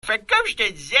fait que comme je te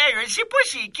disais, je ne sais pas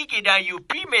c'est qui est dans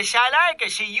Youpi, mais ça a l'air que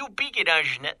c'est Youpi qui est dans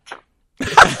Ginette.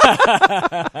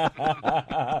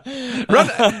 Ron,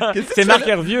 c'est Marc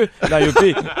Hervieux dans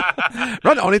Youpi.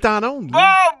 Ron, on est en onde.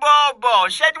 Bon,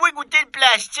 ça doit goûter le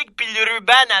plastique puis le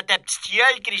ruban dans ta petite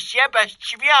gueule, Christian, parce que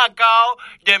tu viens encore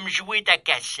de me jouer ta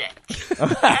cassette. Eh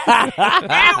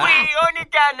oui, on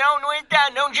est en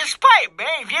onde, j'espère bien.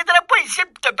 Je viendrai pas ici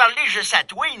pour te parler juste à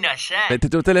toi, innocent. Ben,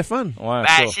 t'es au téléphone. Ouais,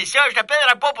 c'est ça, je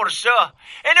t'appellerai pas pour ça.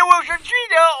 Anyway, aujourd'hui,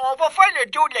 là, on va faire le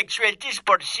tour de l'actualité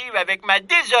sportive avec ma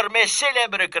désormais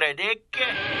célèbre chronique.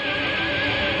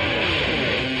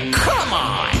 Come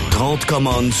on! 30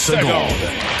 commandes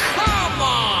secondes. Come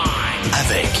on!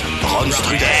 Avec Ron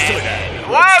Strudel.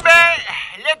 Ouais, ben,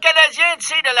 le Canadien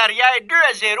tire de l'arrière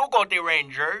 2-0 contre les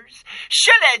Rangers.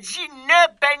 Cela dit, ne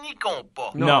paniquons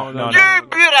pas. Non. Deux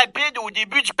buts rapides au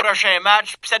début du prochain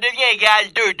match, puis ça devient égal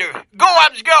 2-2. Go,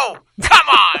 Habs, go! Come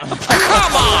on!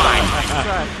 Come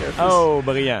on! Oh,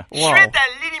 brillant. Wow. Suite à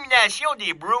l'élimination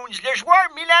des Bruins, le joueur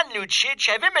Milan Lucic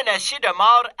avait menacé de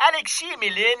mort Alexis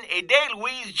Emelin et Dale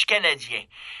Weiss du Canadien.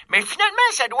 Mais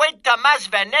finalement, ça doit être Thomas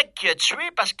Vanek qui a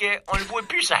tué parce qu'on le voit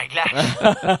plus sur la glace.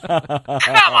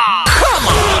 Come on! Come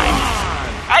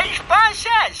on! Hey, je pensais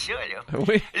à ça, là.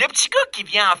 Oui. Le petit gars qui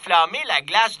vient enflammer la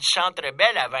glace du Centre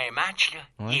Bell avant un match, là,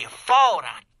 il est fort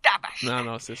en tabac.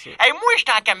 Non, c'est ça. Hey, moi,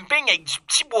 j'étais en camping avec du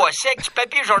petit bois sec, du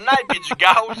papier journal puis du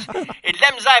gaz et de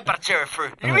la misère à partir un feu.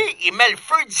 Lui, il met le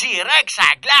feu direct sur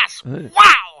la glace.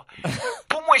 Wow!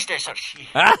 Pour moi, c'est un sorcier.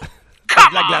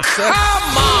 Come on!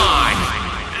 Come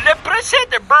on! Le procès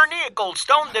de Bernie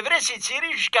Ecclestone devrait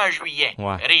s'étirer jusqu'en juillet.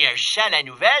 Ouais. Réagissant à la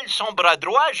nouvelle, son bras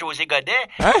droit, José Godet...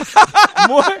 Hein?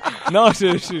 Moi? Non,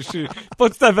 je suis pas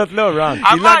tout à fait là, Ron.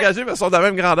 Il l'a engagé, mais ils sont de la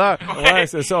même grandeur. Ouais,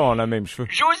 c'est ça, on a le même cheveu.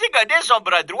 José Godet, son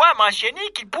bras droit, a mentionné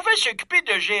qu'il pouvait s'occuper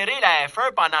de gérer la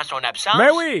F1 pendant son absence.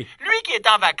 Ben oui! Lui qui est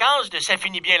en vacances, ça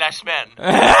finit bien la semaine.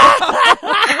 Come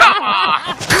on!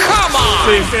 Come on!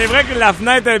 C'est vrai que la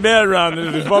fenêtre est belle, Ron.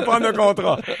 Je vais prendre le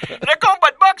contrat. Le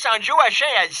combat de boxe entre Joachim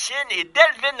Alcine et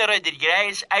Delvin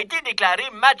Rodriguez a été déclaré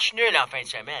match nul en fin de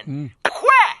semaine.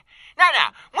 Pourquoi? Non,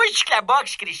 moi je dis que la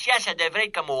boxe, Christian, ça devrait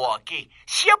être comme au hockey.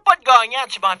 S'il n'y a pas de gagnant,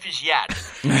 tu vas en fusillade.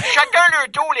 Chacun leur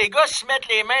tour, les gars se mettent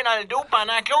les mains dans le dos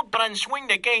pendant que l'autre prend une swing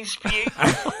de 15 pieds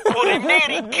pour venir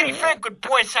y griffer un coup de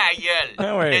poing sur la gueule.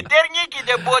 Ah ouais. Le dernier qui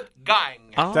est debout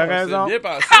gagne. T'as raison. C'est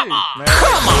bien pensé. Come on!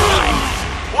 Come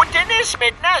on! Au tennis,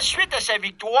 maintenant, suite à sa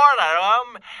victoire à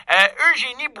Rome,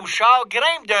 Eugénie Bouchard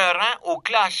grimpe d'un rang au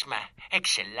classement.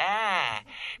 Excellent.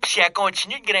 Puis si elle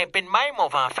continue de grimper de même, on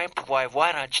va enfin pouvoir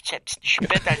voir en dessous de sa petite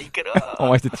jupette en lycra. On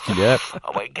va être culotte.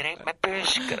 Ah ouais, grimpe ma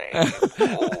puce, grimpe.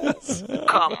 Oh,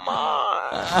 come on!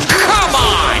 Come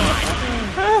on!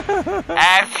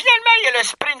 Finalement, il y a le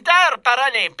sprinter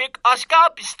paralympique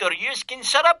Oscar Pistorius qui ne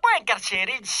sera pas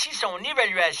incarcéré d'ici son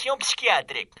évaluation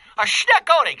psychiatrique. Ah, je suis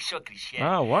d'accord avec ça, Christian.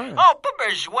 Ah ouais? Oh, pas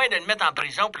besoin de le mettre en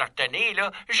prison pour le retenir,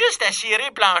 là. Juste à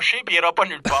cirer plancher puis il ira pas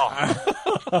nulle part.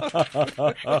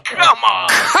 Come on!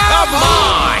 Come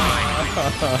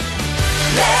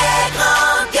on!